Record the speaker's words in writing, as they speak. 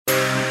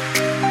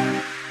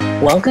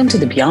Welcome to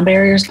the Beyond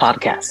Barriers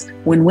podcast.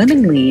 When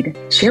women lead,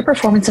 share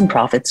performance and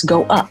profits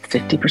go up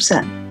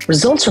 50%.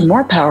 Results are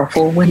more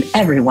powerful when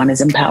everyone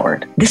is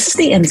empowered. This is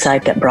the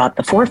insight that brought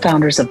the four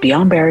founders of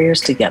Beyond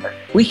Barriers together.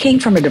 We came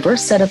from a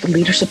diverse set of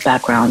leadership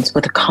backgrounds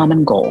with a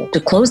common goal: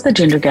 to close the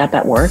gender gap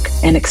at work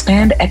and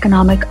expand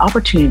economic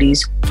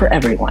opportunities for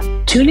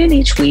everyone. Tune in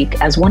each week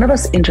as one of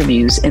us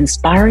interviews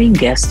inspiring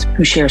guests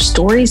who share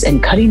stories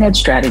and cutting-edge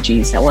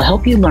strategies that will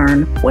help you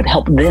learn what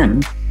helped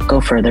them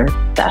go further,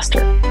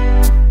 faster.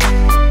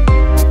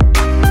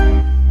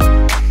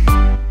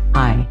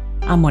 Hi,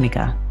 I'm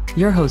Monica,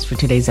 your host for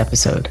today's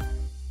episode.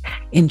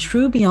 In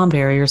true Beyond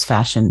Barriers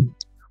fashion,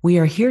 we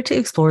are here to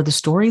explore the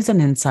stories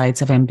and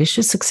insights of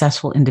ambitious,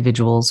 successful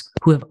individuals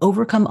who have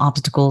overcome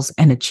obstacles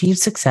and achieved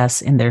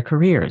success in their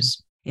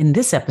careers. In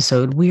this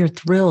episode, we are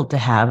thrilled to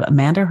have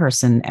Amanda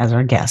Herson as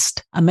our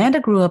guest. Amanda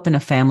grew up in a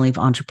family of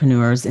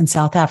entrepreneurs in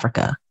South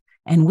Africa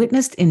and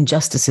witnessed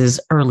injustices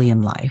early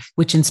in life,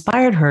 which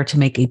inspired her to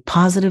make a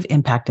positive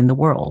impact in the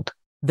world.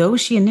 Though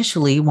she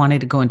initially wanted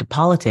to go into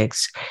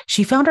politics,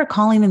 she found her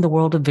calling in the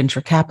world of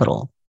venture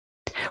capital,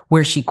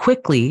 where she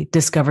quickly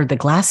discovered the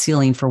glass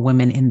ceiling for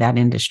women in that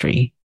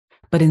industry.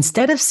 But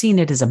instead of seeing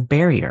it as a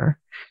barrier,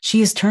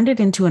 she has turned it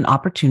into an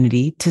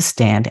opportunity to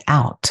stand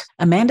out.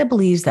 Amanda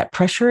believes that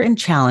pressure and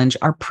challenge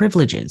are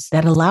privileges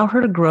that allow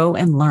her to grow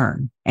and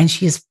learn, and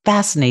she is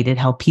fascinated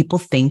how people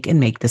think and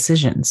make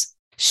decisions.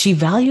 She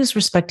values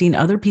respecting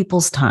other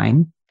people's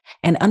time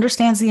and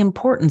understands the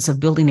importance of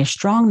building a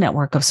strong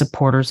network of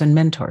supporters and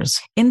mentors.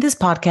 In this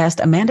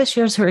podcast, Amanda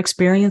shares her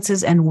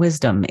experiences and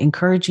wisdom,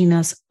 encouraging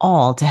us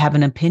all to have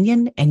an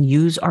opinion and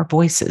use our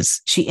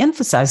voices. She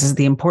emphasizes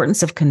the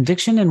importance of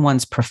conviction in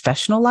one's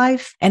professional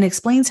life and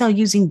explains how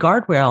using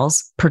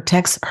guardrails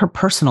protects her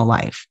personal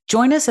life.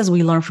 Join us as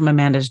we learn from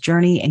Amanda's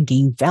journey and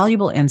gain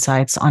valuable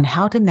insights on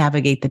how to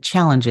navigate the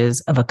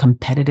challenges of a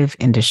competitive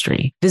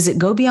industry. Visit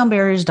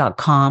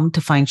gobeyondbarriers.com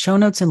to find show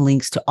notes and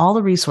links to all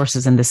the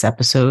resources in this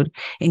episode,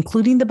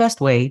 including the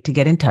best way to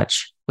get in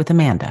touch with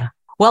Amanda.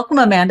 Welcome,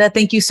 Amanda.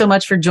 Thank you so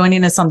much for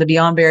joining us on the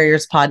Beyond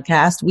Barriers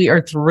podcast. We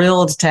are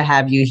thrilled to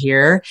have you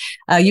here.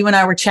 You and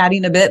I were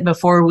chatting a bit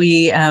before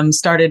we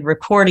started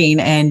recording,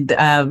 and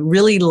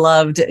really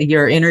loved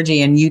your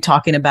energy and you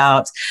talking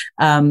about,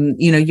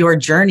 your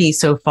journey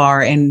so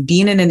far and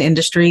being in an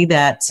industry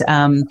that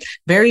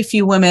very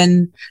few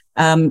women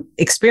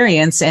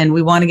experience, and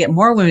we want to get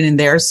more women in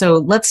there. So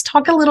let's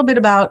talk a little bit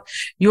about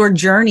your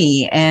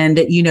journey and,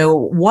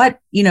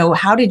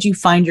 how did you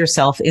find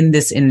yourself in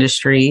this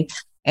industry?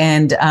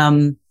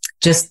 And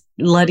just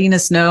letting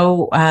us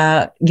know,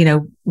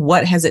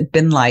 what has it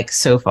been like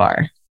so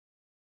far?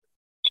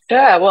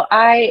 Sure. Well,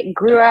 I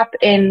grew up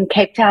in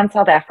Cape Town,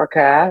 South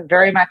Africa,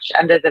 very much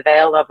under the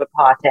veil of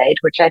apartheid,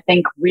 which I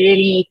think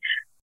really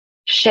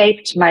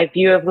shaped my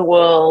view of the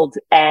world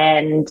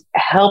and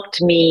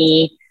helped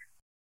me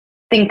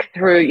think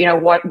through,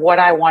 what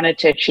I wanted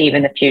to achieve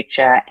in the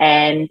future.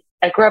 And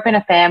I grew up in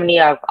a family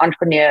of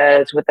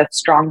entrepreneurs with a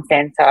strong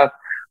sense of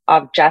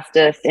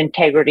justice,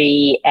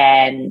 integrity,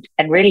 and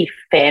really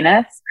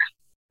fairness.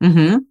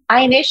 Mm-hmm.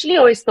 I initially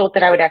always thought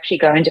that I would actually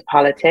go into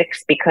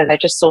politics because I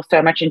just saw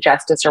so much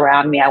injustice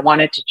around me. I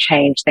wanted to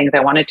change things.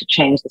 I wanted to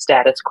change the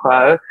status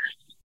quo.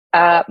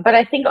 But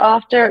I think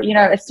after,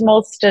 a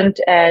small stint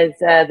as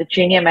the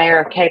junior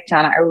mayor of Cape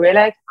Town, I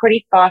realized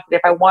pretty fast that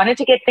if I wanted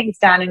to get things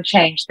done and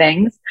change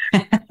things,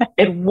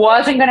 it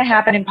wasn't going to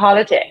happen in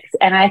politics.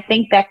 And I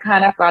think that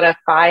kind of got a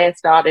fire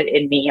started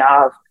in me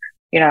of,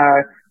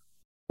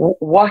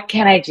 what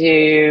can I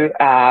do?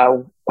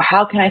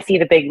 How can I see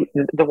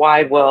the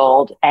wide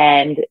world?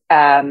 And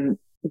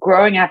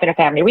growing up in a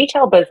family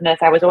retail business,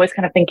 I was always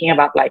kind of thinking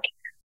about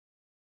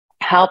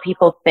how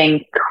people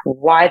think,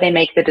 why they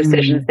make the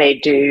decisions they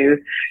do.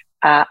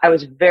 I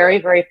was very,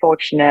 very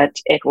fortunate.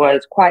 It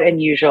was quite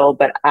unusual,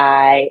 but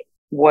I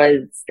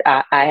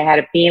had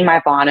a bee in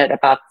my bonnet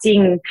about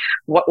seeing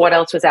what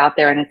else was out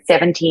there. And at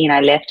 17,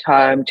 I left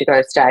home to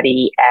go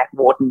study at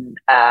Wharton,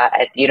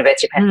 at the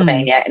University of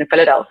Pennsylvania in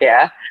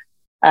Philadelphia.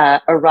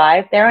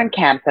 Arrived there on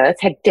campus,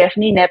 had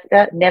definitely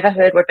never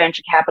heard what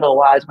venture capital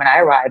was when I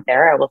arrived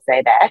there, I will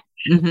say that.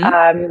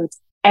 Mm-hmm.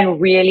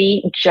 And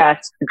really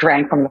just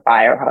drank from the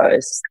fire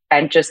hose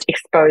and just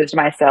exposed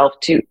myself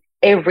to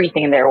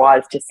everything there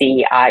was to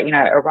see. I,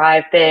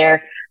 arrived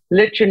there,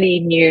 literally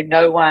knew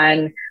no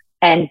one,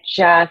 and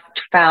just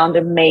found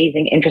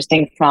amazing,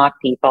 interesting, smart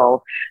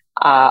people.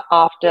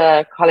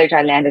 After college,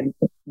 I landed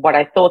what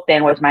I thought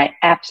then was my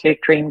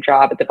absolute dream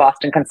job at the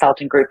Boston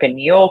Consulting Group in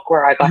New York,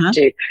 where I got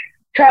to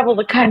travel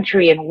the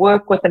country and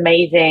work with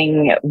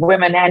amazing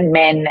women and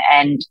men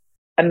and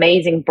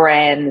amazing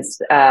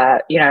brands,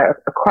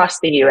 across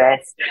the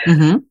US.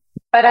 Mm-hmm.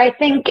 But I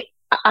think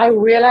I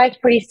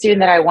realized pretty soon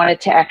that I wanted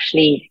to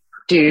actually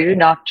do,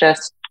 not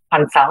just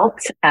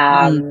consult,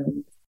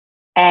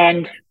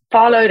 and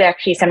followed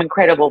actually some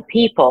incredible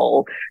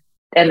people.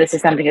 And this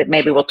is something that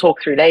maybe we'll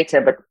talk through later,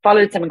 but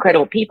followed some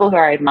incredible people who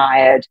I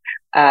admired,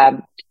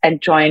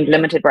 and joined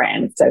limited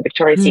brands. So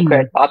Victoria's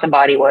Secret, Bath and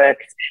Body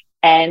Works,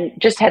 and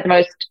just had the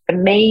most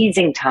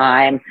amazing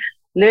time.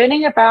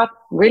 learning about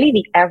really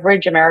the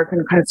average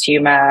American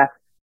consumer.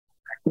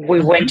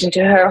 We went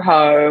into her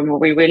home.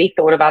 We really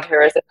thought about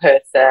her as a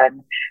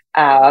person,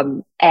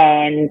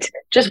 and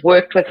just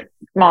worked with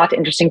smart,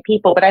 interesting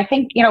people. But I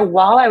think,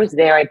 while I was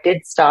there, I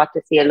did start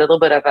to see a little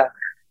bit of a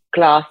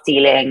glass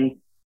ceiling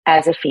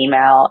as a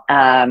female,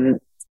 and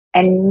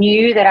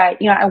knew that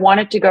I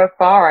wanted to go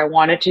far. I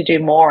wanted to do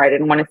more. I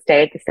didn't want to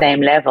stay at the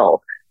same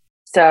level.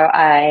 So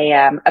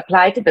I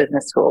applied to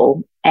business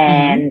school,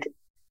 and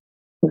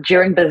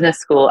during business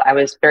school, I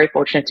was very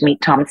fortunate to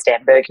meet Tom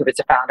Stenberg, who was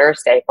the founder of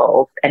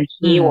Staples, and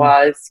he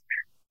was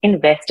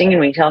investing in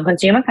retail and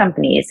consumer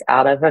companies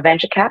out of a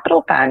venture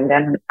capital fund.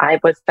 And I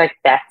was like,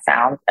 that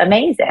sounds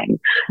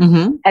amazing.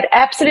 Had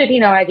absolutely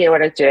no idea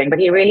what I was doing, but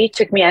he really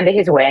took me under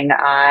his wing.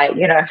 I,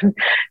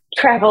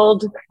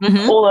 traveled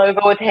all over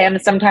with him,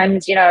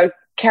 sometimes,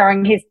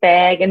 carrying his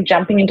bag and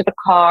jumping into the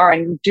car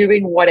and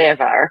doing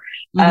whatever,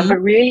 but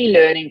really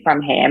learning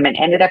from him, and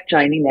ended up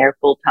joining there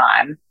full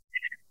time.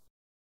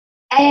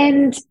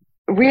 And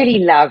really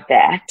loved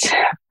that.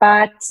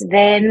 But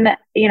then,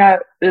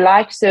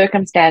 life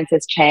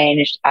circumstances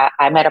changed.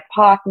 I met a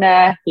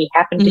partner. He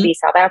happened to be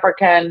South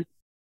African,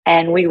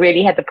 and we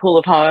really had the pull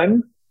of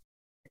home.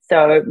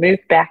 So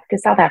moved back to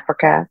South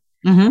Africa.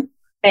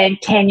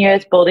 Spent 10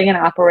 years building and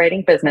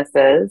operating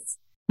businesses,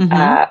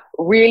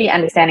 really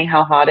understanding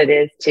how hard it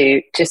is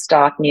to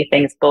start new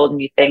things, build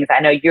new things. I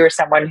know you're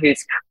someone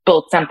who's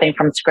built something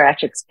from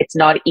scratch. It's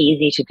not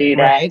easy to do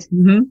that.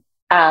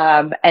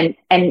 Right.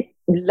 And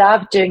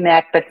loved doing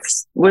that, but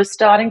was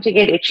starting to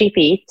get itchy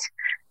feet.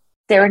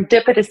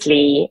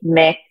 Serendipitously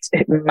met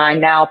my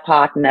now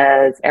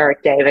partners,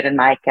 Eric, David, and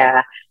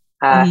Micah,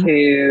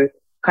 who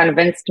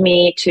convinced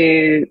me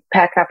to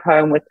pack up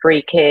home with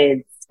 3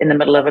 kids in the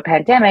middle of a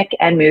pandemic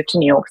and move to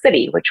New York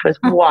City, which was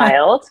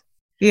wild.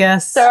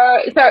 Yes.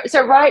 So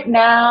right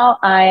now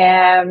I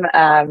am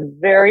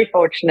very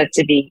fortunate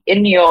to be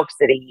in New York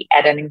City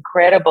at an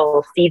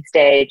incredible seed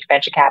stage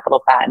venture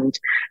capital fund,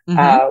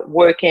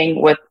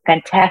 working with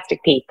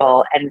fantastic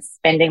people and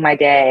spending my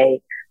day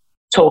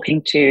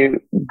talking to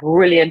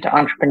brilliant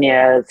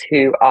entrepreneurs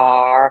who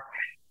are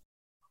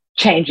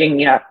changing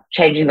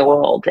the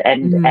world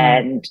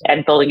and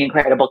building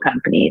incredible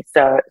companies.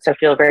 So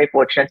feel very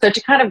fortunate. So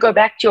to kind of go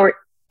back to your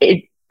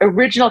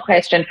original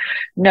question,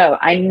 no,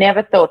 I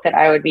never thought that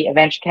I would be a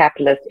venture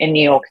capitalist in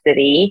New York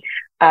City.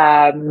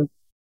 And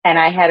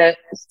I had a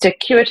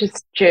circuitous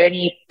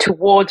journey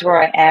towards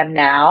where I am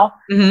now,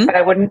 but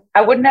I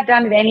wouldn't have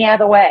done it any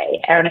other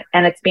way. And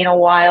it's been a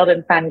wild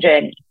and fun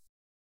journey.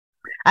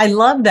 I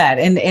love that.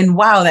 And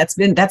wow, that's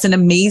an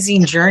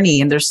amazing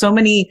journey. And there's so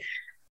many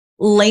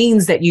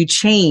lanes that you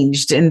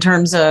changed in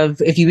terms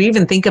of, if you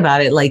even think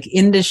about it, like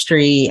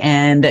industry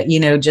and,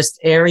 just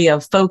area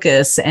of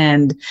focus.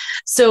 And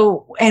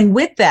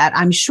with that,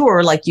 I'm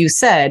sure, like you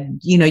said,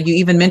 you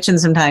even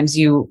mentioned sometimes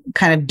you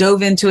kind of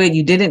dove into it.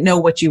 You didn't know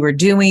what you were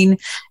doing.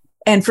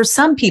 And for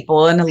some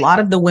people, and a lot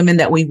of the women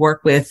that we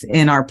work with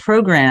in our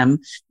program,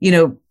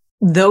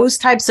 those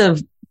types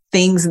of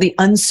things, the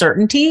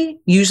uncertainty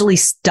usually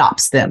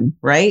stops them,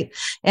 right?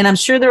 And I'm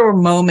sure there were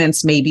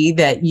moments maybe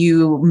that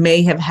you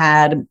may have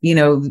had,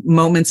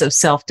 moments of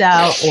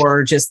self-doubt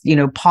or just,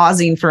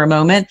 pausing for a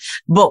moment.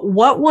 But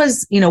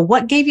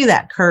what gave you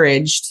that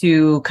courage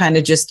to kind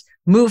of just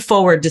move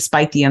forward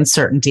despite the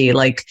uncertainty?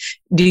 Like,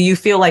 do you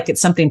feel like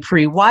it's something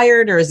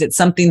pre-wired, or is it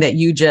something that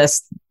you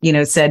just,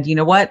 said, you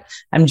know what,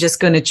 I'm just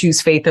going to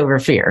choose faith over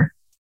fear?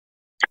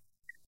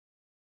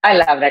 I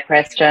love that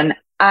question.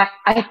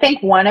 I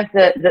think one of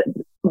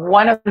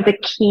the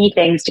key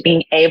things to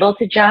being able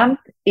to jump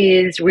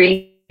is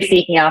really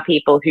seeking out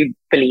people who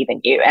believe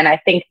in you. And I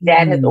think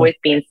that has always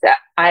been,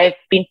 I've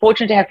been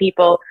fortunate to have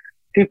people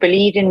who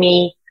believed in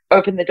me,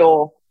 open the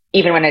door,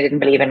 even when I didn't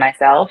believe in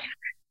myself.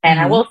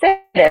 And I will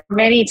say that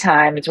many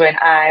times when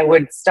I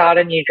would start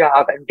a new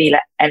job and be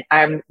like, and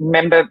I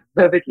remember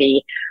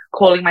vividly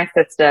calling my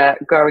sister,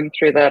 going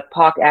through the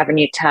Park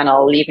Avenue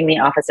tunnel, leaving the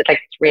office at like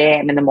 3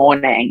 a.m. in the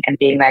morning and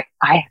being like,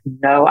 I have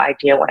no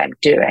idea what I'm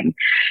doing.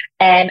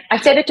 And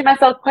I've said it to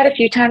myself quite a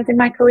few times in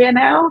my career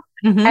now.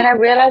 And I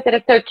realized that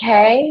it's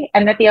okay,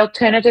 and that the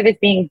alternative is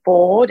being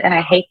bored, and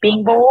I hate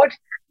being bored.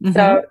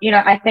 So,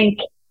 I think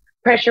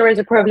pressure is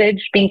a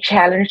privilege. Being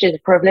challenged is a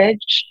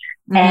privilege.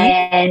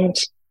 And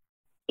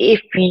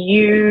if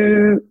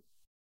you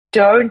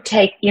don't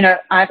take,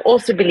 I've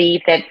also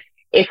believed that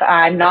if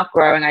I'm not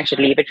growing, I should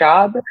leave a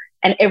job.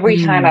 And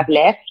every time I've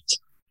left,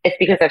 it's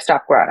because I've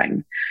stopped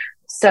growing.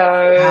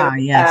 So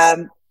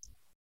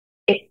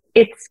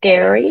it's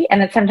scary,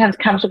 and it's sometimes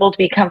comfortable to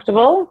be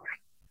comfortable.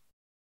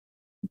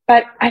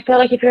 But I feel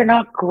like if you're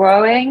not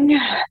growing,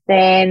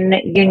 then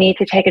you need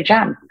to take a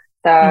jump.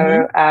 So,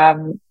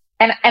 and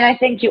I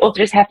think you also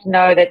just have to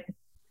know that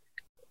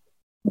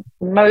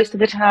most of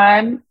the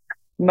time,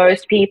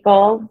 most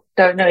people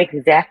don't know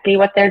exactly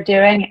what they're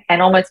doing,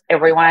 and almost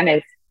everyone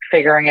is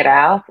figuring it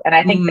out. And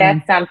I think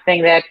that's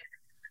something that,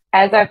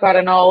 as I've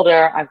gotten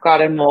older, I've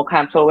gotten more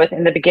comfortable with.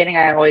 In the beginning,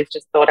 I always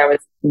just thought I was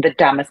the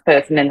dumbest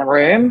person in the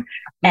room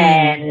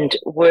and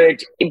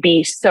would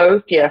be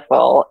so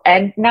fearful.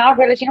 And now I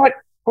realize,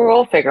 we're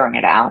all figuring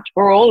it out.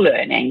 We're all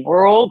learning.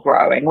 We're all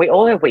growing. We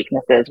all have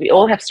weaknesses. We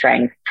all have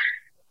strengths.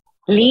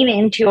 Lean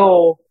into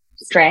your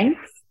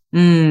strengths,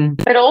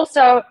 but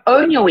also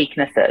own your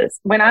weaknesses.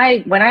 When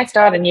I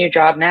start a new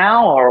job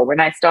now, or when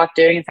I start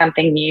doing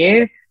something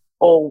new,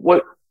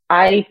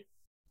 I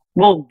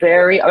will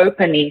very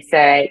openly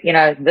say,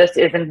 this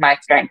isn't my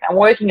strength. I'm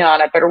working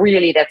on it, but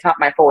really that's not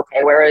my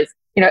forte. Whereas,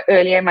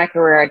 earlier in my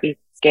career, I'd be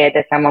scared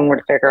that someone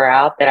would figure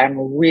out that I'm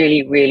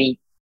really, really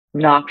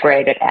not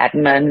great at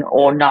admin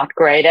or not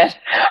great at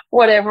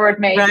whatever it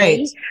may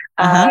be.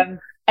 And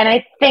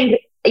I think,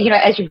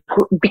 as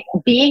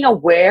being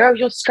aware of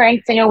your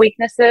strengths and your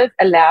weaknesses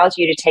allows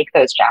you to take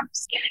those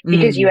jumps,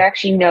 because you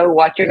actually know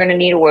what you're going to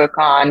need to work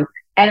on.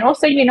 And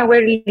also, where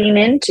to lean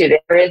into the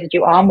areas that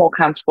you are more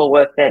comfortable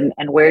with, and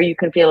where you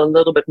can feel a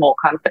little bit more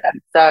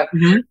confident. So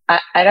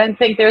I don't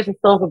think there's a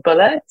silver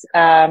bullet.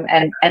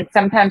 And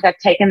sometimes I've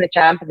taken the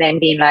jump and then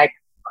been like,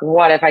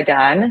 what have I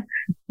done?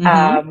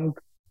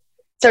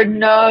 So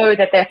know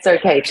that that's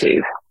okay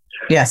too.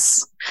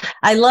 Yes.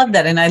 I love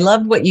that. And I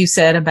love what you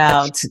said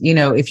about,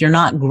 if you're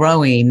not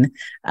growing,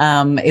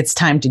 it's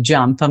time to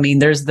jump. I mean,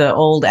 there's the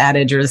old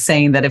adage or the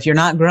saying that if you're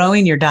not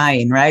growing, you're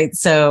dying, right?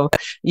 So,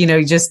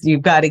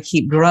 you've got to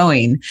keep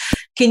growing.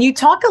 Can you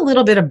talk a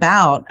little bit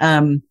about,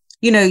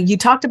 you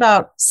talked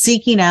about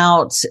seeking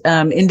out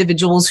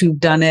individuals who've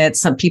done it,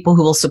 some people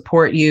who will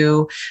support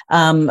you.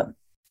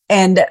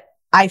 And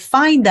I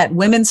find that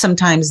women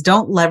sometimes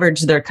don't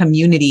leverage their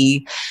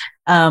community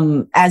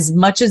as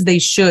much as they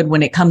should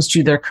when it comes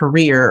to their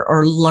career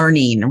or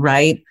learning,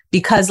 right?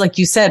 Because like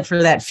you said,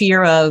 for that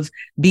fear of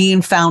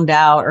being found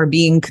out or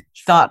being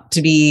thought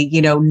to be,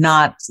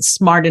 not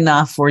smart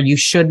enough, or you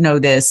should know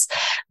this.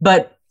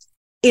 But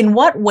in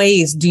what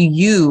ways do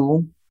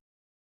you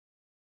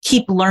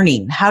keep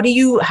learning? How do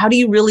you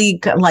really,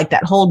 like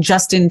that whole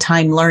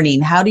just-in-time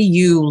learning? How do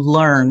you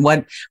learn?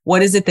 What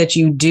is it that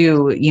you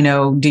do?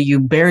 Do you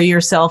bury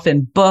yourself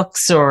in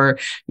books or,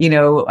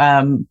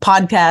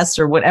 podcasts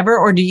or whatever?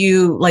 Or do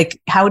you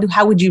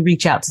how would you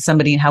reach out to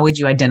somebody and how would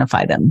you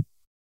identify them?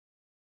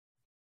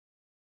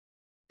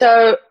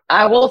 So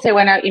I will say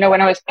when I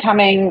was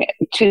coming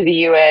to the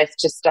US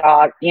to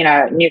start,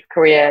 new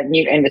career,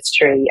 new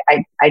industry,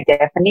 I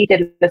definitely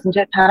did listen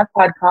to a ton of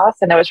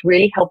podcasts, and that was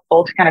really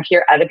helpful to kind of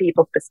hear other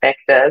people's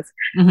perspectives.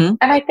 And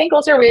I think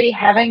also really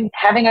having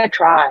a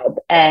tribe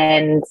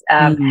and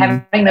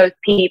having those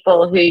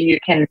people who you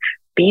can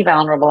be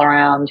vulnerable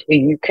around, who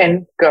you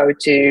can go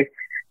to,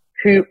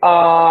 who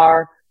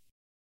are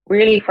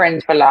really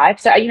friends for life.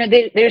 So,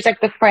 there's like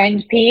the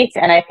friend piece.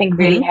 And I think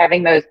really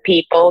having those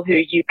people who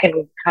you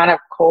can kind of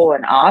call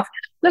and ask.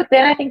 Look,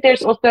 then I think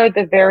there's also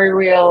the very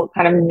real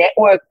kind of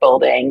network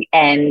building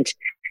and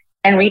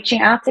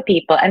reaching out to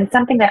people. And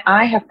something that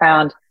I have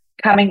found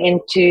coming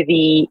into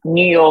the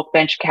New York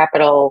venture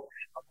capital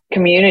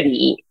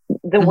community,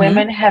 the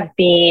women have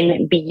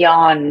been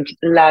beyond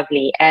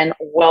lovely and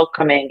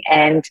welcoming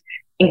and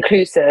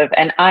inclusive.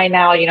 And I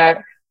now,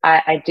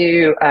 I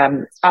do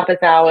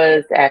office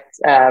hours at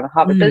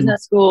Harvard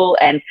Business School,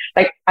 and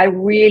I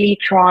really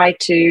try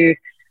to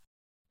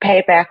pay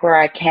it back where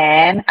I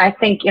can. I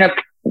think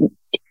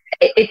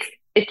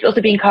it's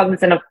also being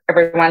cognizant of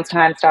everyone's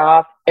time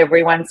staff.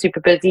 Everyone's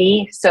super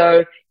busy,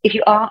 so if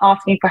you are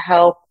asking for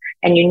help,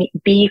 and you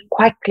be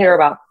quite clear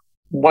about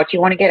what you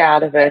want to get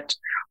out of it,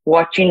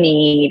 what you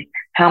need,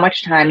 how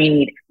much time you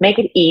need, make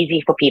it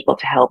easy for people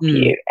to help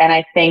you. And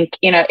I think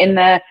in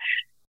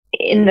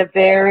the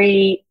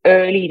very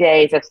early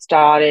days of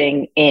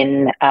starting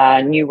in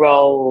new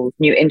roles,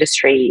 new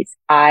industries,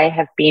 I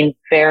have been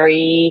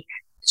very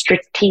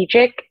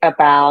strategic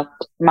about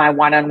my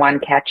one-on-one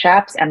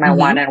catch-ups and my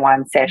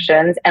one-on-one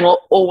sessions, and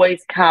will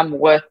always come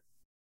with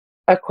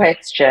a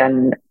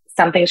question,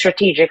 something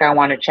strategic I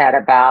want to chat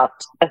about,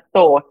 a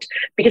thought,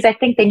 because I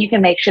think then you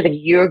can make sure that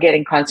you're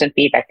getting constant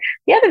feedback.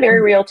 The other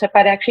very real tip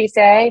I'd actually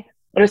say,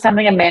 it was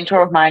something a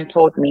mentor of mine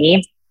taught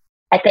me.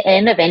 At the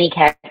end of any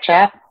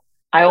catch-up,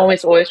 I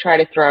always try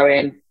to throw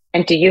in,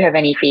 and do you have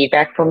any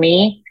feedback for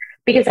me?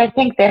 Because I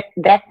think that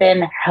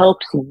then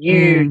helps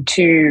you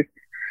to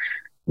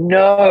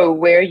know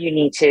where you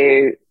need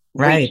to,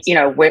 where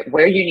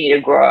you need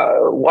to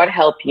grow, what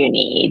help you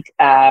need.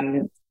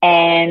 And,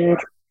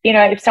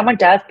 if someone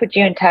does put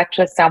you in touch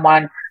with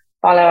someone,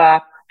 follow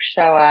up,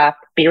 show up,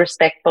 be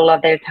respectful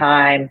of their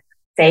time,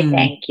 say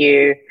thank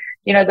you.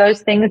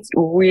 Those things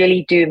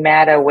really do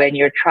matter when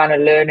you're trying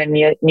to learn a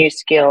new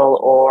skill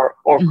or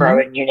grow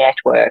a new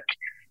network.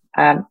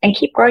 And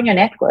keep growing your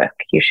network.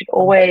 You should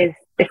always,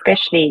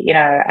 especially,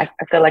 I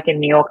feel like in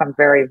New York, I'm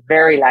very,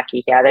 very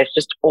lucky here. There's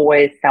just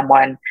always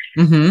someone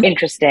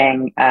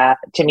interesting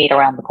to meet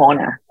around the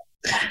corner.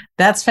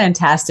 That's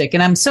fantastic.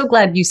 And I'm so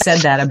glad you said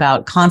that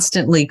about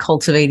constantly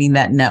cultivating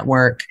that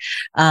network.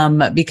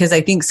 Because I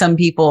think some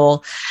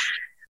people,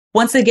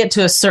 once they get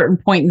to a certain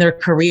point in their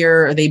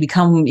career, they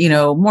become,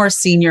 more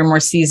senior, more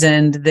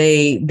seasoned,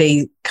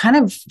 they kind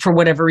of, for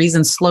whatever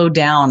reason, slow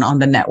down on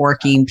the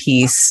networking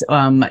piece,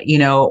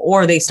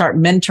 or they start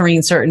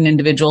mentoring certain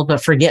individuals,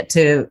 but forget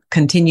to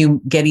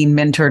continue getting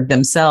mentored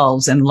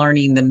themselves and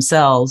learning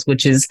themselves,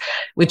 which is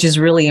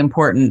really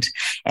important.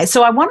 And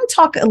so I want to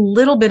talk a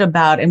little bit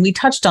about, and we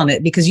touched on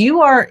it because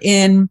you are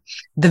in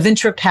the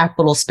venture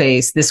capital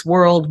space, this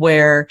world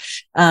where,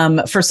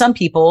 for some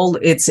people,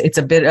 it's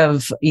a bit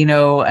of,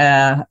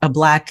 a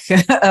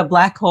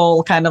black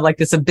hole, kind of like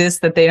this abyss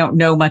that they don't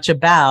know much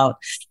about.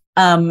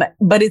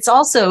 But it's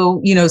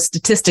also,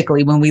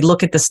 statistically, when we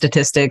look at the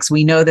statistics,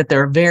 we know that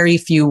there are very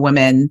few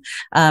women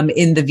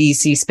in the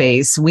VC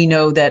space. We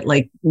know that,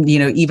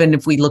 even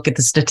if we look at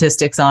the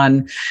statistics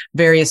on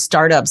various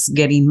startups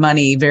getting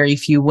money, very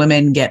few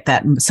women get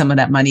some of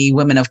that money.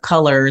 Women of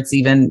color, it's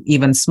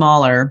even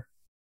smaller.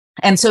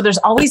 And so there's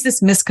always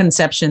this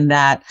misconception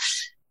that,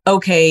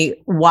 okay,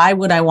 why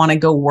would I want to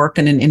go work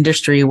in an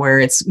industry where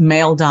it's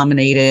male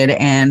dominated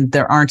and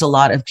there aren't a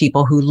lot of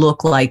people who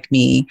look like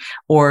me?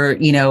 Or,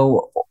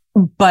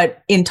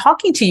 but in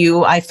talking to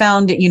you, I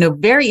found,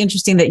 very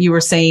interesting that you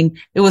were saying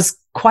it was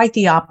quite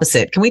the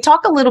opposite. Can we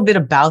talk a little bit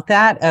about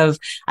that?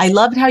 I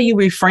loved how you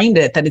reframed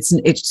it, that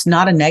it's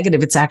not a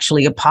negative, it's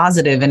actually a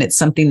positive, and it's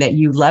something that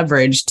you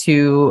leverage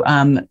to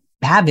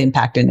have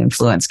impact and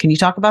influence. Can you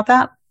talk about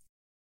that?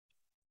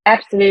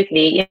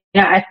 Absolutely.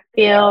 I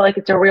feel like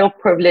it's a real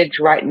privilege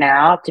right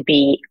now to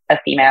be a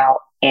female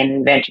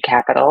in venture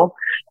capital.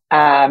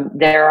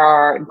 There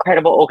are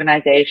incredible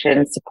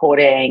organizations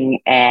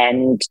supporting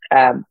and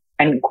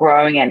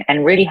growing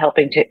and really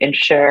helping to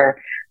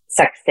ensure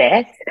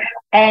success.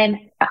 And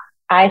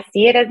I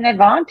see it as an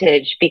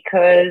advantage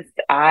because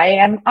I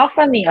am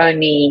often the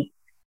only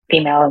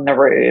female in the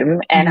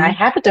room, and I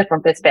have a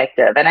different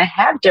perspective and I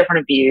have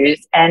different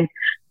views, and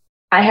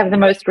I have the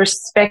most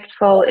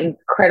respectful,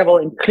 incredible,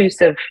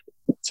 inclusive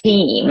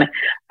team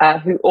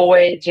who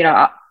always,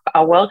 are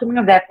welcoming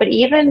of that. But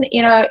even,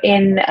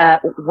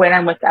 when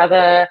I'm with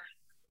other,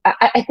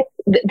 I think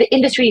the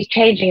industry is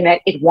changing that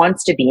it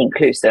wants to be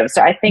inclusive.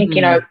 So I think,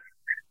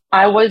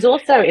 I was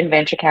also in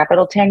venture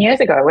capital 10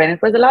 years ago when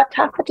it was a lot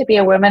tougher to be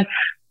a woman,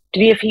 to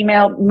be a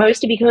female,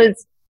 mostly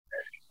because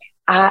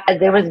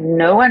there was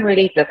no one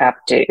really to look up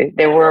to.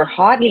 There were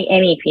hardly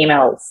any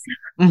females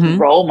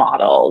role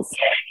models.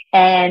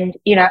 And,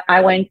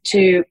 I went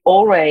to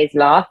Always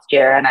last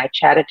year and I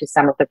chatted to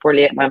some of the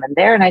brilliant women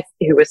there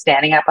who were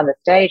standing up on the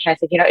stage. And I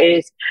said, it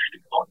is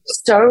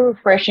so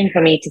refreshing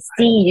for me to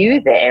see you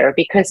there,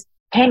 because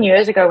 10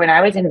 years ago when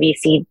I was in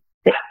VC,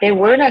 there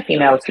were no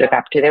females to look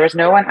up to. There was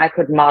no one I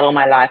could model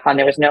my life on.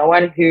 There was no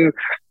one who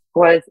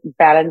was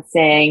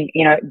balancing,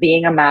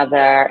 being a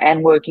mother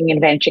and working in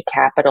venture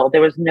capital.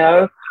 There was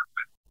no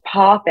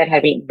path that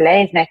had been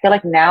blazed. And I feel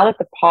like now that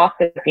the path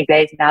has been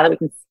blazed, now that we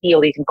can see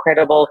all these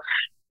incredible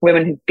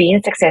women who've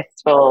been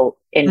successful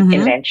in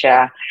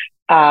venture,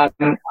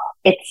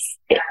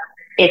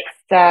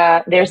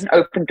 there's an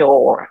open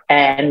door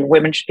and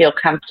women should feel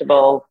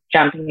comfortable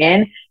jumping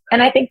in.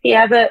 And I think the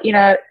other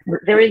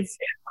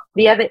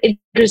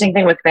interesting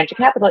thing with venture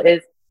capital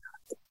is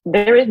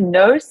there is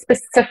no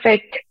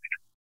specific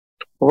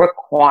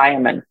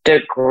requirement,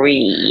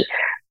 degree,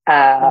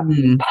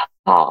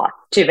 path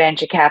to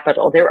venture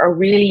capital. There are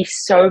really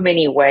so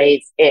many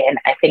ways in.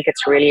 I think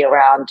it's really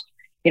around,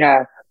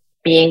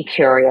 being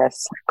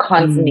curious,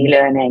 constantly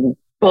learning,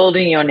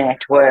 building your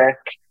network,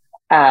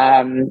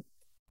 and,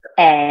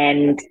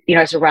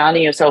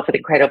 surrounding yourself with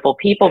incredible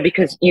people,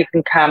 because you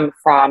can come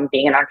from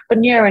being an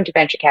entrepreneur into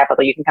venture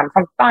capital. You can come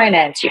from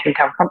finance. You can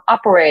come from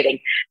operating.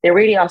 There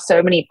really are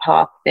so many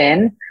paths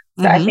in.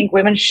 So I think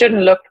women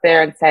shouldn't look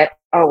there and say,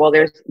 oh, well,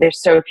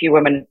 there's so few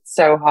women,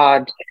 so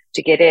hard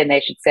to get in. They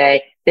should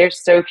say,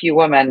 there's so few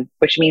women,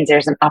 which means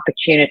there's an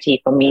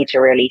opportunity for me to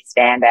really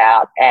stand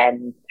out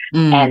and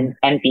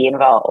be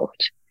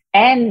involved.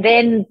 And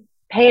then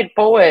pay it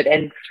forward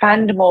and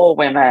fund more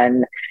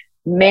women,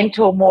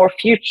 mentor more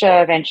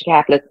future venture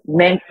capitalists,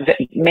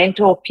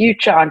 mentor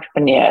future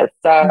entrepreneurs.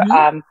 So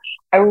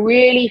I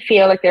really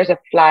feel like there's a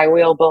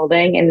flywheel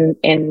building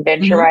in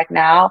venture right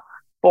now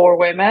for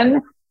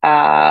women.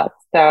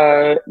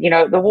 So,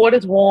 the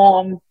water's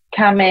warm,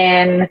 come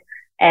in,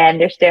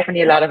 and there's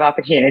definitely a lot of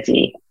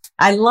opportunity.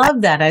 I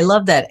love that.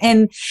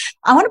 And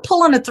I want to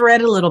pull on a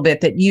thread a little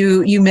bit that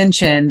you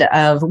mentioned,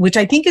 which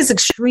I think is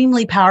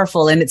extremely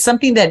powerful. And it's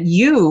something that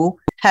you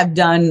have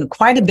done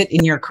quite a bit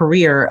in your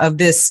career, of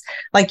this,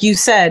 like you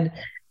said,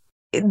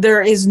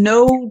 there is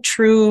no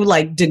true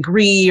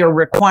degree or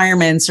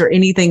requirements or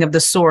anything of the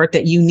sort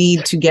that you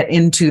need to get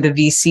into the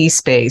VC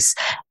space.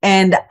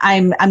 And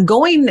I'm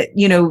going,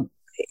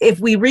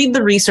 if we read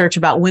the research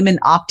about women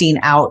opting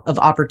out of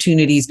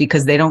opportunities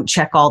because they don't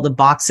check all the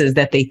boxes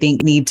that they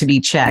think need to be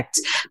checked,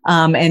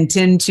 and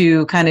tend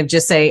to kind of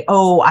just say,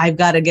 oh, I've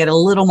got to get a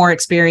little more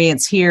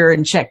experience here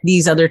and check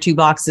these other two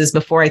boxes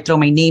before I throw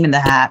my name in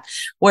the hat.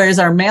 Whereas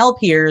our male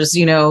peers,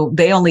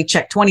 they only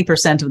check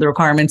 20% of the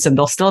requirements and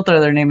they'll still throw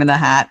their name in the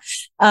hat.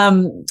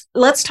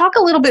 Let's talk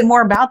a little bit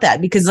more about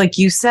that, because like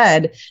you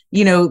said,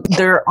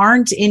 there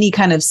aren't any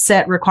kind of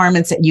set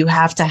requirements that you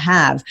have to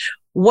have.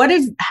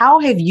 how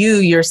have you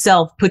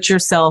yourself put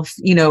yourself,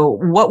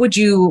 what would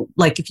you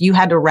like if you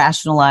had to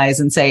rationalize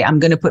and say, I'm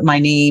going to put my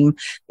name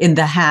in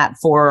the hat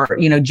for,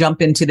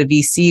 jump into the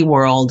VC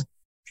world?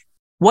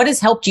 What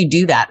has helped you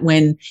do that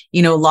when,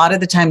 a lot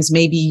of the times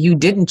maybe you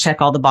didn't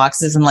check all the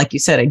boxes? And like you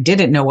said, I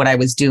didn't know what I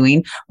was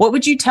doing. What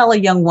would you tell a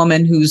young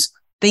woman who's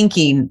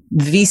thinking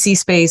the VC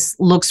space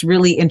looks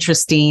really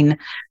interesting?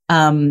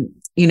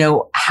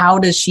 How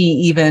does she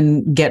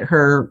even get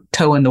her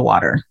toe in the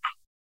water?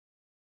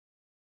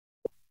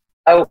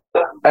 Oh,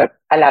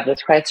 I love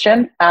this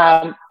question.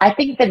 I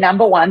think the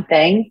number one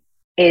thing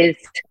is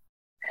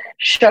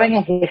showing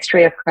a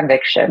history of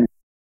conviction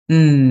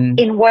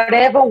in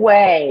whatever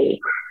way.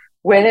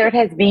 Whether it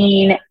has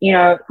been,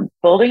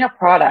 building a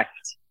product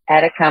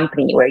at a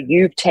company where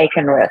you've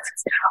taken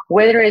risks,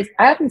 whether it's,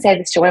 I often say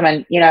this to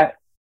women,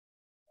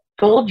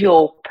 build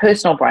your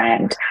personal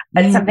brand.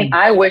 That's something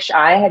I wish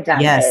I had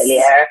done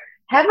earlier.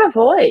 Have a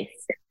voice,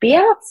 be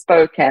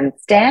outspoken,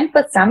 stand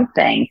for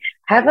something,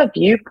 have a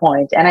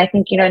viewpoint. And I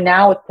think,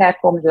 now with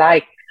platforms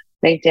like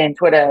LinkedIn,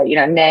 Twitter,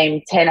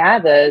 name 10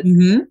 others,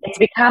 it's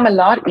become a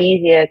lot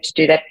easier to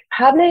do that.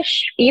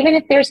 Publish, even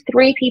if there's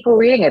 3 people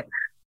reading it.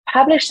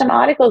 Publish some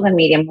articles in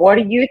Medium. What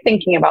are you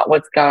thinking about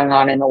what's going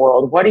on in the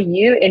world? What are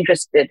you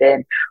interested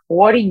in?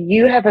 What do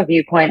you have a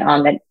viewpoint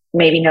on that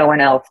maybe no one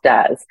else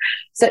does?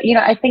 So,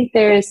 I think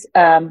there's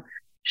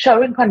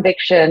showing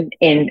conviction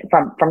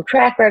from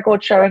track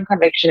record, showing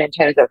conviction in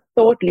terms of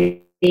thought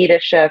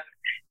leadership.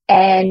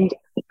 And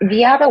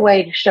the other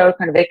way to show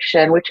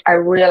conviction, which I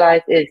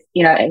realize is,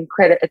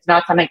 it's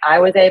not something I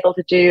was able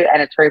to do,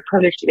 and it's very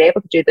privileged to be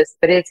able to do this,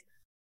 but it's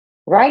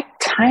write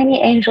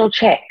tiny angel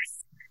checks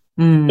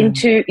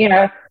into,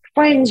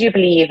 friends you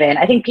believe in.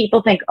 I think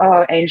people think,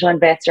 oh, angel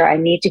investor, I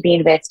need to be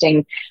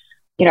investing,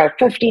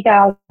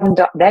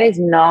 $50,000. That is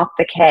not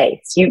the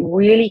case. You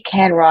really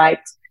can write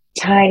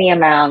tiny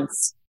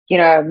amounts.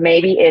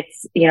 Maybe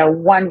it's,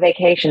 one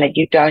vacation that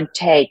you don't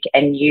take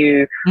and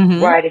you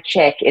write a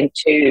check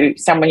into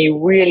someone you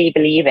really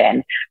believe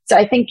in. So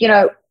I think,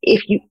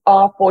 if you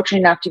are fortunate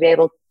enough to be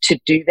able to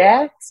do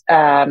that,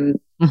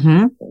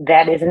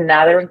 that is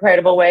another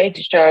incredible way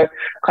to show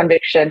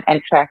conviction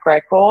and track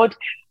record.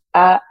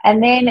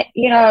 And then,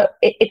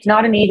 it's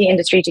not an easy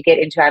industry to get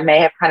into. I may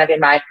have kind of in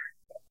my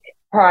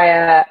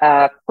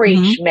prior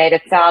preach made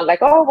it sound like,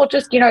 oh, we'll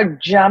just,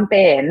 jump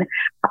in.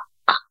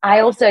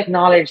 I also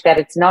acknowledge that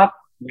it's not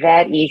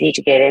that easy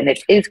to get in.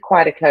 It is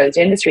quite a closed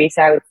industry.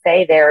 So I would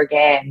say there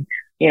again,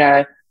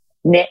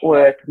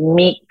 network,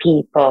 meet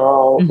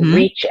people,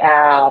 reach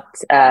out,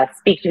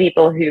 speak to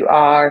people who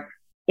are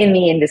in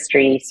the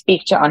industry,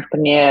 speak to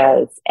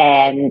entrepreneurs,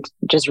 and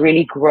just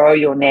really grow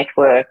your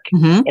network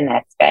in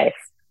that space.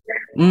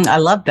 I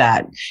love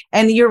that.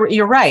 And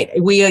you're right.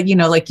 We,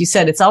 like you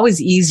said, it's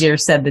always easier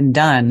said than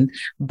done,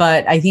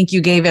 but I think you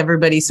gave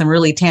everybody some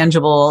really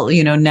tangible,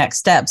 next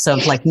steps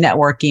of like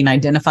networking,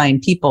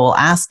 identifying people,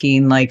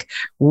 asking like,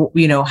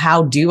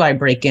 how do I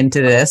break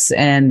into this?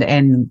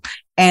 And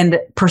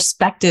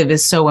perspective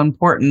is so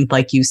important.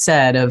 Like you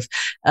said,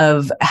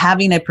 of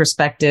having a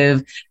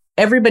perspective.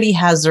 Everybody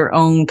has their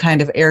own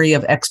kind of area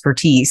of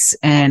expertise,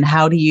 and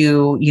how do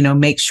you,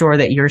 make sure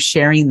that you're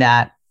sharing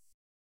that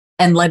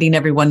and letting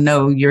everyone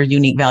know your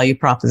unique value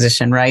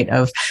proposition, right?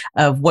 Of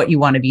what you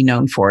want to be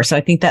known for. So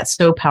I think that's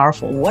so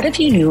powerful. What if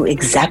you knew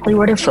exactly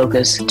where to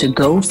focus to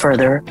go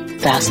further,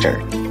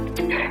 faster?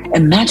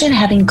 Imagine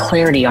having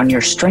clarity on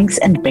your strengths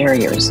and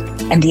barriers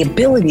and the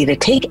ability to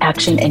take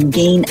action and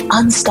gain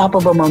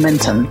unstoppable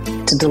momentum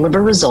to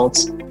deliver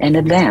results and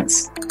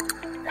advance.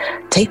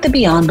 Take the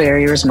Beyond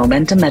Barriers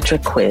Momentum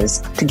Metric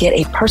quiz to get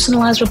a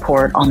personalized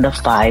report on the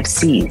 5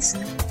 C's,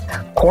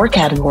 core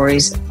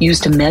categories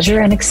used to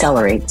measure and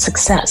accelerate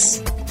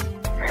success.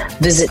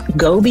 Visit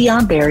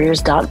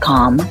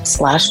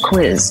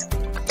gobeyondbarriers.com/quiz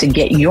to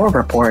get your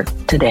report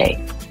today.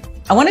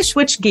 I want to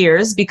switch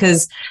gears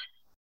because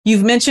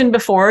you've mentioned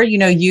before,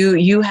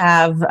 you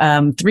have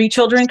 3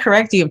 children,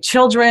 correct? You have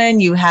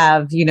children, you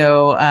have,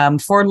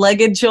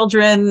 4-legged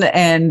children,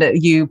 and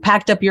you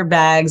packed up your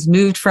bags,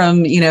 moved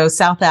from,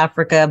 South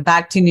Africa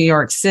back to New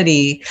York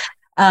City.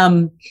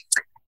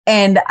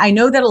 And I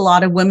know that a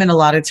lot of women, a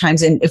lot of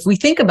times, and if we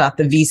think about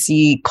the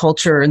VC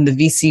culture and the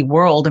VC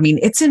world, I mean,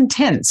 it's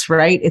intense,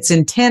 right? It's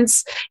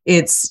intense.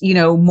 It's,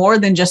 more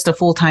than just a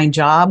full-time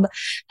job.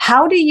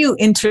 How do you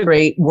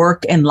integrate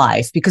work and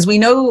life? Because we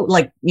know,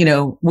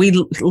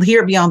 we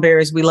here at Beyond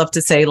Barriers, we love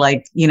to say,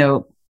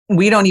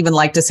 we don't even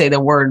like to say the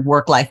word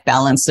work-life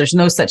balance. There's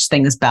no such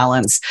thing as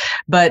balance.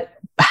 But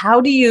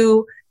how do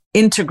you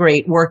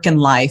integrate work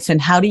and life?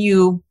 And how do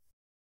you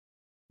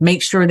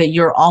make sure that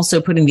you're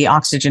also putting the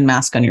oxygen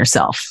mask on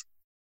yourself?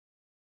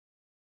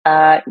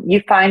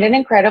 You find an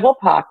incredible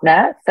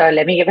partner. So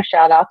let me give a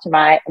shout out to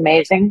my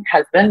amazing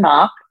husband,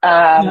 Mark,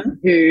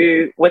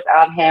 who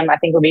without him, I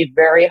think it would be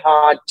very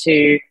hard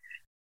to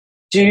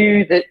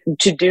do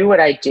what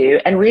I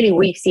do. And really,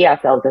 we see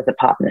ourselves as a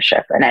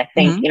partnership. And I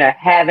think,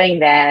 having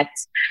that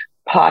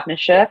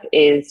partnership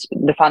is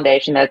the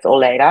foundation that's all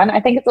laid on. I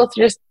think it's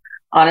also just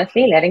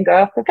honestly letting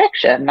go of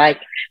perfection. Like,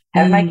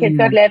 have my kids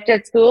got left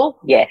at school?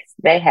 Yes,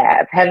 they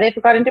have. Have they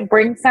forgotten to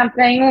bring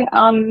something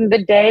on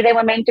the day they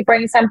were meant to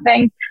bring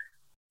something?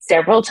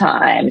 Several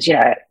times,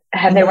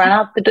 have they run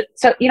out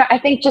so, I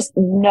think just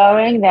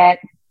knowing that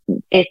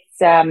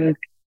it's,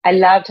 I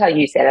loved how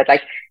you said it.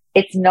 Like,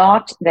 it's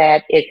not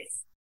that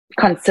it's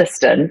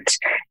consistent.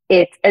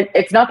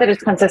 It's not that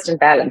it's consistent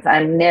balance.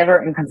 I'm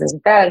never in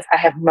consistent balance. I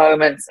have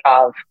moments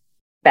of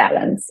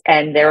balance.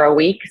 And there are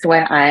weeks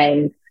when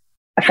I'm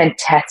a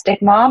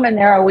fantastic mom, and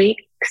there are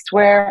weeks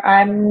where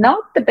I'm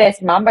not the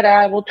best mom, but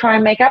I will try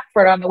and make up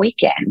for it on the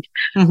weekend.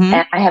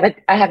 And I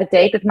have a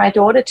date with my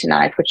daughter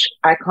tonight, which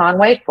I can't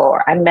wait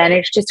for. I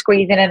managed to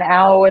squeeze in an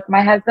hour with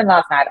my husband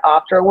last night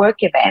after a work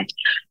event.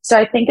 So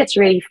I think it's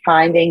really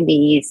finding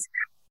these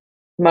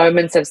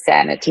moments of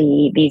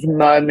sanity, these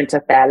moments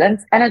of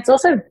balance. And it's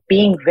also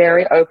being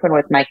very open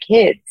with my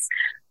kids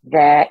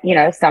that,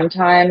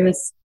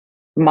 sometimes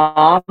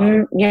mom,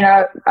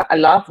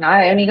 last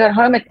night I only got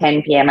home at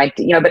 10 p.m.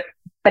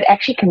 But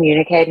actually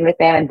communicating with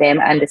them and them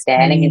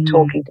understanding and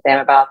talking to them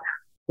about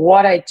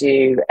what I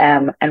do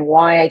and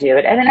why I do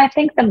it. And then I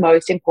think the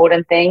most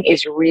important thing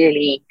is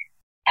really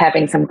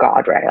having some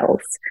guardrails.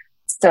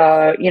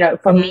 So,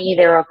 for me,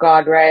 there are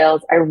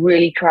guardrails. I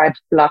really try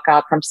to block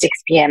out from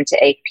 6 p.m.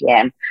 to 8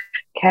 p.m.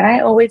 Can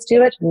I always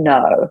do it?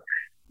 No.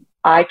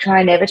 I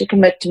try never to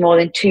commit to more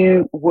than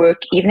 2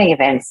 work evening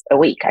events a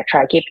week. I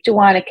try to keep it to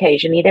 1.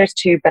 Occasionally there's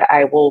 2, but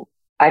I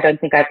don't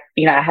think I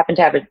happen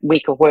to have a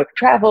week of work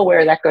travel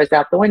where that goes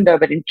out the window.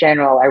 But in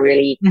general, I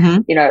really,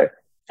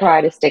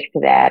 try to stick to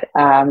that.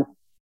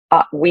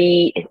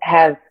 We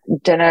have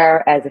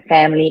dinner as a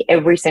family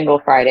every single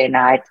Friday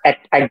night.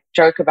 I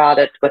joke about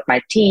it with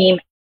my team,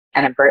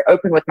 and I'm very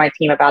open with my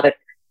team about it.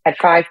 At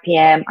 5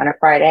 p.m. on a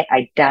Friday,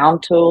 I down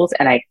tools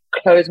and I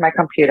close my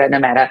computer no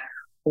matter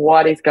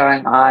what is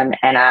going on.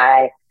 And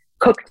I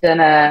cook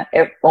dinner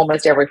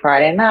almost every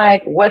Friday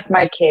night with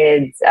my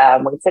kids.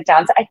 We sit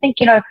down. So I think,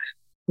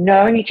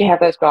 knowing that you have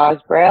those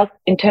guardrails,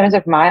 in terms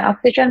of my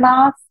oxygen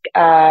mask,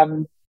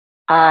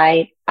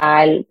 I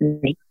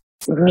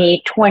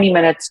need 20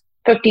 minutes,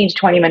 15 to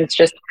 20 minutes,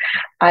 just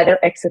either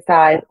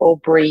exercise or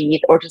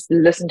breathe or just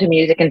listen to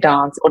music and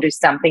dance or do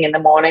something in the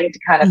morning to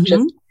kind of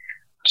just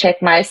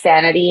check my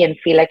sanity and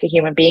feel like a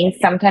human being.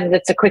 Sometimes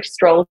it's a quick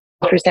stroll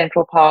through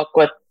Central Park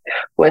with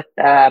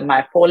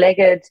my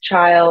 4-legged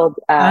child.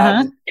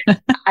 I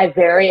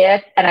vary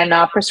it, and I'm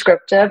not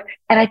prescriptive.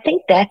 And I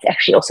think that's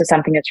actually also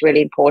something that's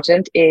really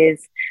important,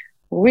 is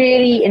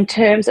really in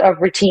terms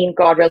of routine,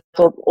 guardrails,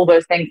 all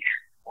those things,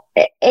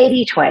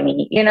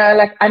 80-20,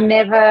 like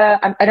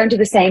I don't do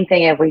the same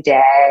thing every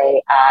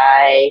day.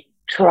 I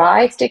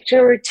try to stick to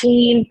a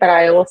routine, but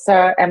I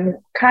also am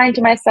kind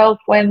to myself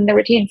when the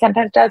routine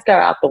sometimes does go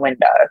out the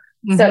window.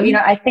 So,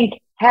 I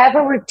think have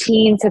a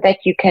routine so that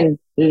you can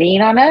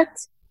lean on it,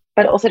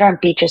 but also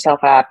don't beat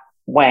yourself up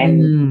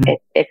when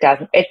it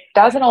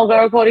doesn't all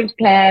go according to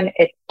plan.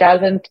 It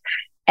doesn't.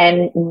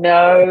 And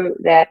know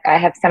that I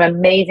have some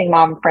amazing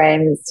mom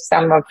friends,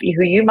 some of you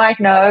who you might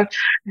know,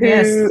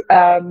 who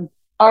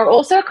are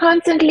also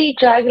constantly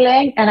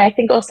juggling. And I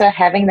think also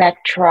having that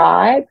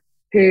tribe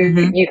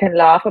who you can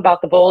laugh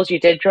about the balls you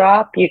did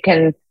drop. You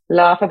can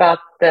laugh about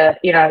the,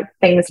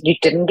 things you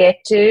didn't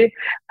get to.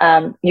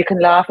 You can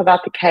laugh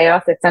about the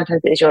chaos that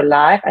sometimes is your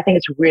life. I think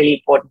it's really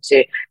important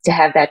to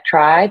have that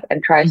tribe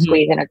and try to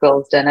squeeze in a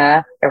girls'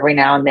 dinner every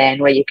now and then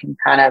where you can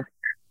kind of,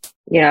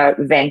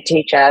 vent to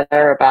each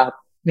other about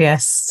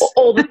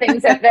all the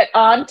things that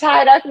aren't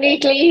tied up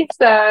neatly.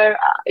 So,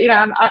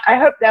 I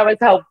hope that was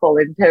helpful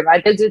in terms.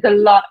 There's a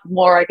lot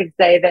more I could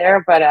say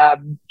there, but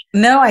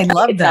no, I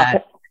love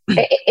that.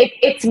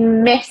 It's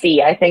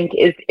messy, I think,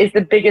 is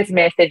the biggest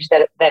message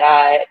that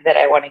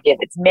I want to give.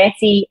 It's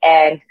messy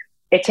and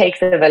it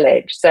takes a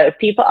village. So if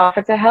people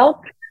offer to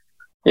help,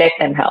 let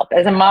them help.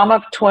 As a mom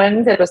of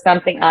twins, it was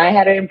something I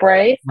had to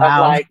embrace.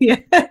 Wow. You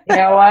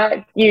know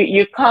what?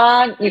 You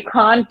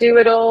can't do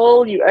it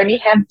all. You only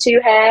have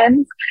 2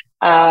 hands.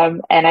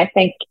 And I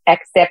think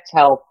accept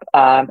help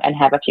and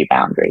have a few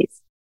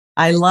boundaries.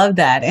 I love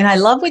that. And I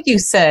love what you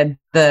said,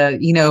 there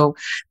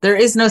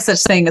is no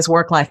such thing as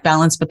work-life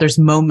balance, but there's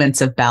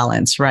moments of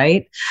balance,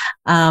 right?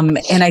 And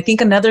I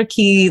think another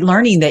key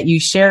learning that you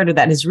shared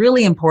that is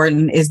really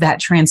important is that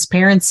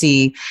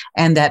transparency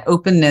and that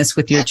openness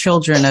with your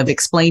children of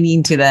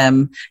explaining to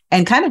them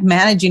and kind of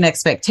managing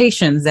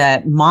expectations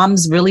that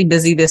mom's really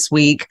busy this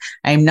week.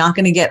 I'm not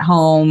going to get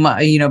home,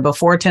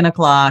 before 10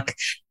 o'clock.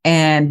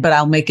 But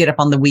I'll make it up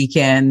on the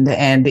weekend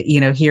and,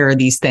 here are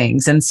these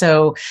things. And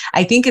so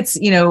I think it's,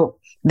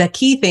 the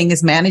key thing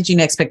is managing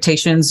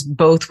expectations,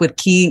 both with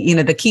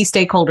the key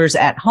stakeholders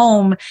at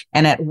home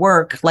and at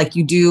work, like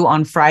you do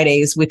on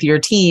Fridays with your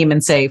team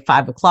and say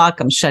 5 o'clock,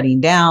 I'm shutting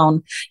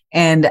down.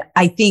 And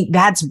I think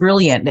that's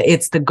brilliant.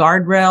 It's the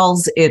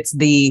guardrails. It's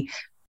the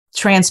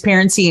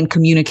transparency and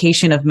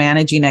communication of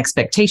managing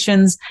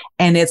expectations.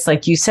 And it's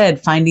like you said,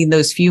 finding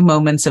those few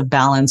moments of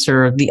balance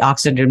or the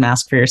oxygen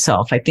mask for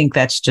yourself. I think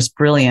that's just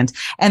brilliant.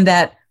 And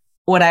that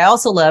what I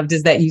also loved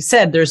is that you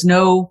said there's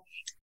no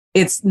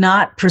it's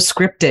not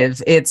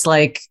prescriptive. It's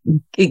like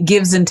it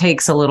gives and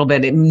takes a little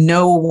bit.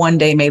 No one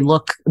day may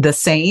look the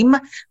same,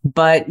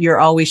 but you're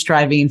always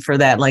striving for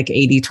that like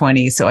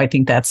 80-20. So I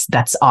think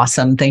that's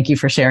awesome. Thank you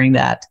for sharing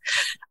that.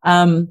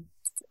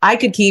 I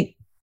could keep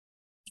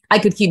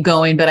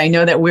going, but I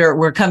know that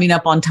we're coming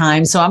up on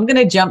time. So I'm going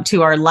to jump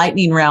to our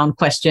lightning round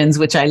questions,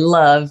 which I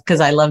love because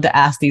I love to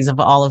ask these of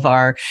all of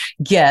our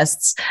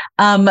guests.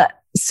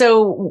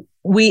 So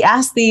we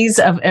ask these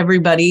of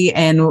everybody,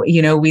 and,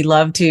 we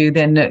love to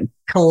then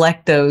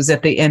collect those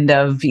at the end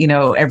of,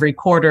 every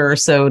quarter or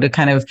so to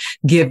kind of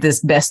give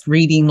this best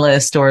reading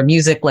list or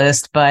music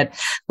list. But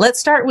let's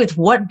start with,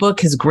 what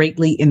book has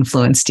greatly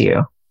influenced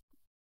you?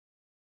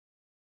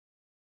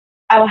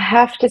 I will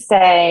have to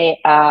say,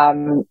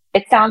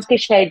 it sounds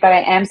cliched, but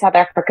I am South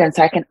African,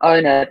 so I can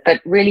own it.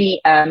 But really,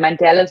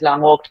 Mandela's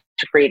Long Walk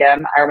to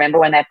Freedom, I remember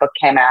when that book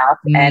came out,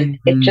 and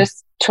it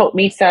just taught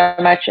me so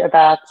much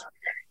about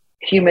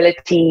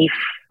humility,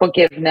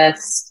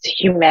 forgiveness,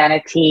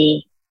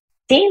 humanity,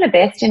 seeing the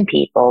best in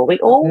people.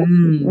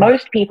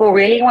 Most people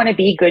really want to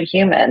be good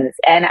humans.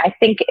 And I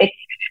think it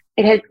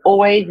has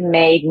always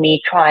made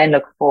me try and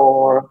look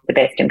for the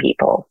best in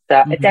people.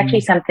 So it's actually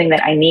something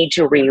that I need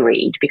to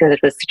reread because it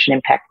was such an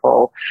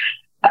impactful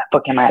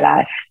book in my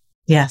life.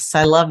 Yes,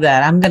 I love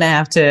that. I'm going to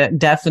have to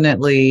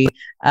definitely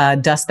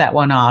dust that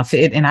one off.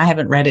 And I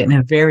haven't read it in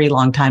a very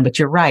long time, but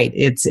you're right.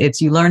 It's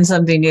you learn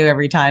something new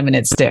every time and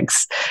it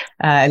sticks.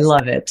 I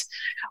love it.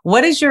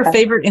 What is your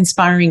favorite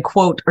inspiring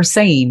quote or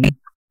saying?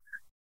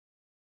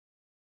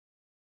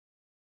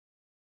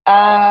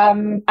 I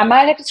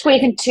might have to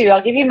squeeze in two.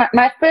 I'll give you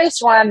my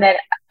first one that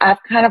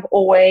I've kind of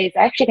always,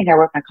 I actually think I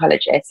wrote my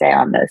college essay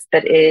on this,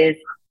 but it's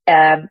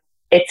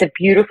a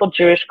beautiful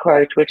Jewish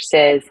quote which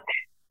says,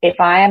 "If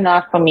I am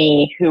not for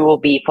me, who will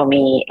be for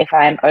me? If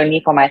I am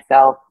only for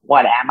myself,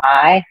 what am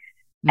I?"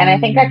 And I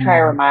think I try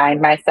to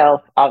remind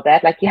myself of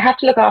that. Like, you have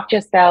to look after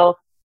yourself.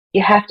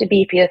 You have to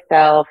be for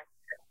yourself.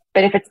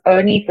 But if it's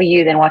only for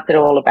you, then what's it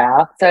all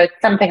about? So it's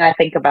something I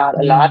think about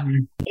a lot.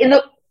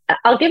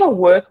 I'll give a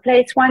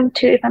workplace one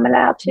too, if I'm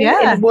allowed to.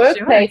 Yeah, in the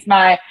workplace,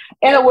 sure.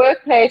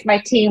 My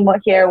team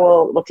here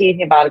will tease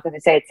me about it because I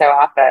say it so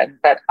often.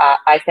 But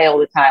I say all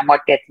the time,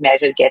 what gets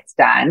measured gets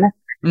done.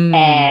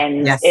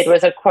 And yes. It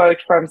was a quote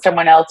from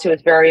someone else who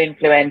was very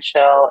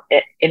influential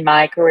in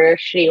my career.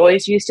 She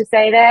always used to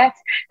say that,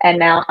 and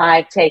now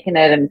I've taken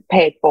it and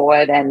paid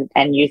forward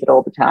and use it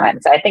all the time.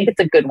 So I think it's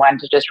a good one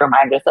to just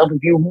remind yourself,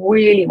 if you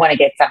really want to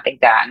get something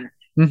done,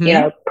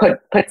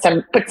 put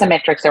some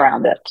metrics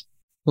around it.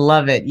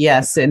 Love it.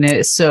 Yes. And it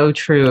is so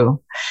true.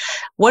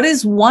 What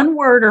is one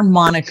word or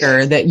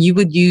moniker that you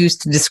would use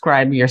to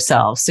describe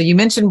yourself? So you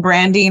mentioned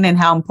branding and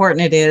how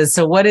important it is.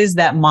 So what is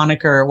that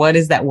moniker? What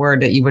is that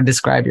word that you would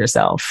describe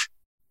yourself?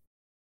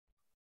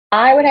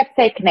 I would have to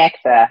say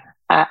connector.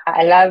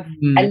 I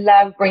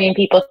love bringing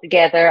people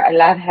together. I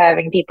love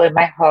having people in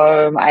my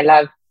home. I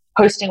love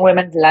hosting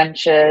women's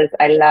lunches.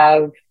 I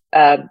love,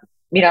 I've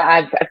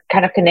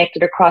kind of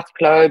connected across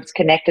globes,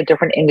 connected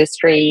different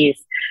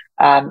industries.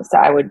 So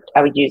I would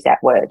use that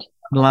word.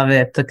 Love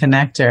it. The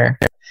connector.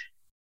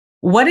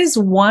 What is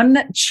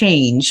one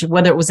change,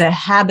 whether it was a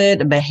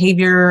habit, a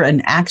behavior,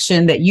 an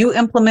action that you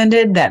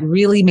implemented that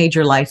really made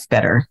your life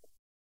better?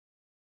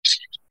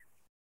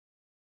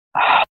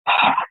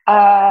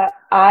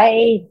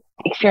 I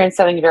experienced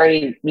something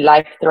very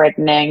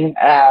life-threatening.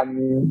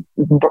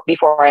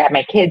 Before I had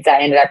my kids, I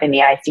ended up in the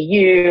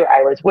ICU.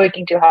 I was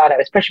working too hard. I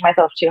was pushing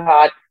myself too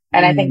hard.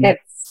 And I think that's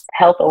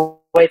health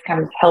always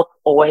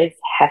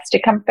has to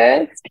come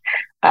first.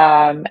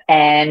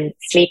 And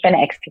sleep and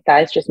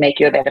exercise just make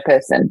you a better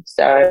person.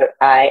 So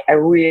I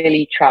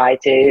really try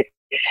to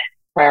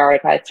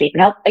prioritize sleep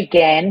and health.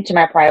 Again, to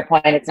my prior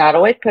point, it's not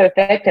always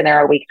perfect, and there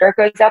are weeks where it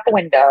goes out the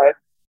window.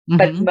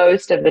 But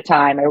most of the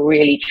time, I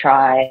really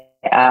try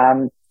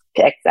to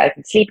exercise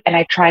and sleep. And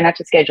I try not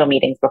to schedule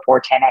meetings before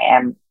 10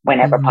 a.m.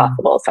 whenever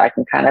possible, so I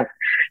can kind of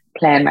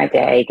plan my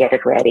day, get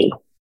it ready.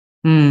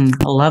 I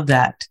love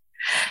that.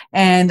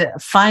 And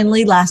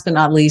finally, last but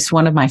not least,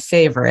 one of my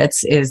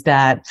favorites is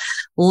that,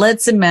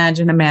 let's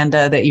imagine,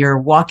 Amanda, that you're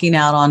walking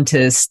out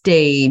onto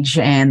stage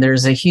and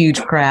there's a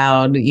huge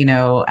crowd,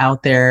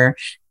 out there,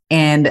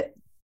 and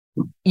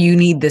you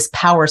need this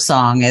power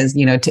song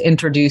to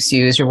introduce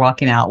you as you're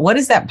walking out. What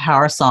is that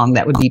power song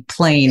that would be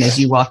playing as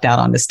you walked out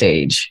on the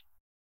stage?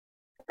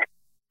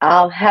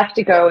 I'll have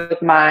to go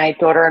with my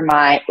daughter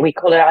and we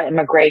call it our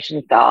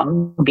immigration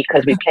song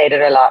because we played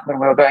it a lot when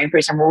we were going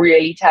through some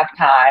really tough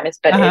times,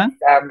 but it's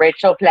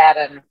Rachel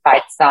Platten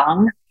Fight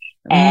Song.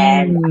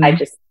 And I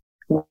just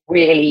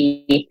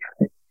really,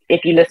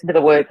 if you listen to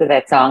the words of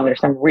that song, there's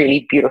some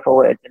really beautiful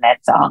words in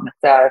that song.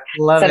 So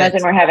sometimes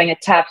when we're having a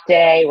tough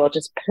day, we'll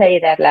just play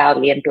that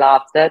loudly and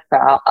blast it. So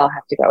I'll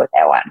have to go with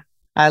that one.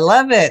 I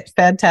love it.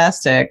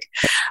 Fantastic.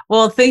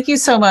 Well, thank you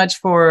so much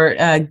for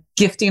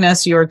gifting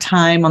us your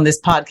time on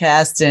this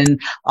podcast and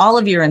all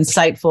of your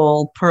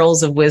insightful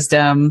pearls of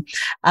wisdom.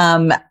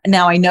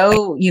 Now, I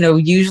know,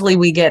 usually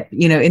we get,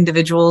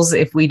 individuals,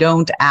 if we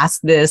don't ask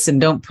this and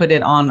don't put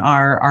it on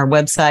our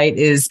website,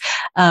 is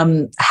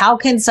how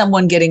can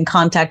someone get in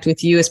contact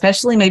with you,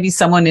 especially maybe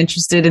someone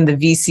interested in the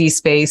VC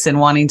space and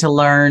wanting to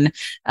learn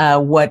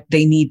what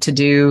they need to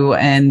do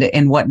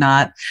and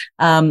whatnot?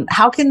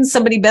 How can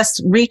somebody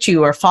best reach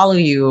you or follow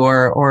you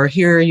or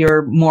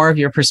hear more of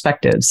your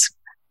perspectives?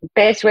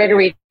 Best way to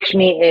reach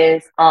me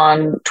is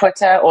on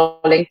Twitter or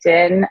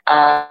LinkedIn.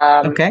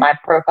 Okay. My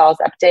profile's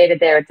updated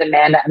there. It's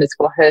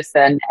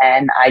Amanda_Herson,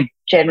 and I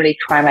generally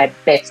try my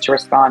best to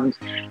respond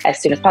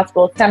as soon as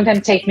possible. Sometimes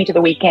it takes me to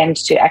the weekend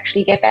to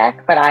actually get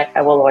back, but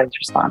I will always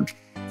respond.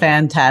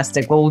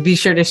 Fantastic. Well, we'll be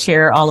sure to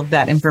share all of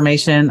that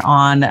information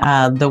on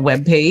the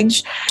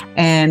webpage.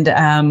 And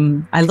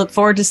I look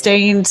forward to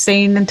staying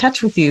in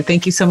touch with you.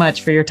 Thank you so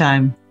much for your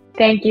time.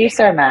 Thank you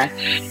so much.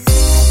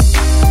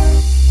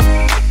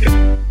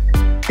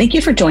 Thank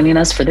you for joining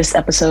us for this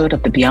episode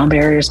of the Beyond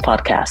Barriers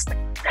podcast.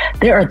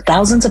 There are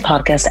thousands of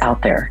podcasts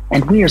out there,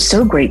 and we are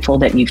so grateful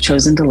that you've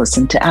chosen to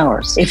listen to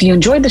ours. If you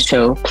enjoyed the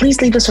show, please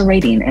leave us a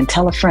rating and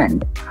tell a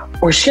friend,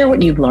 or share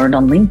what you've learned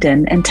on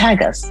LinkedIn and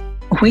tag us.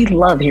 We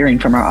love hearing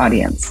from our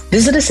audience.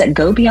 Visit us at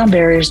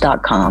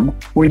gobeyondbarriers.com,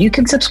 where you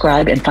can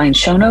subscribe and find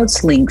show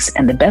notes, links,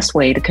 and the best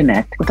way to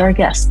connect with our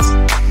guests.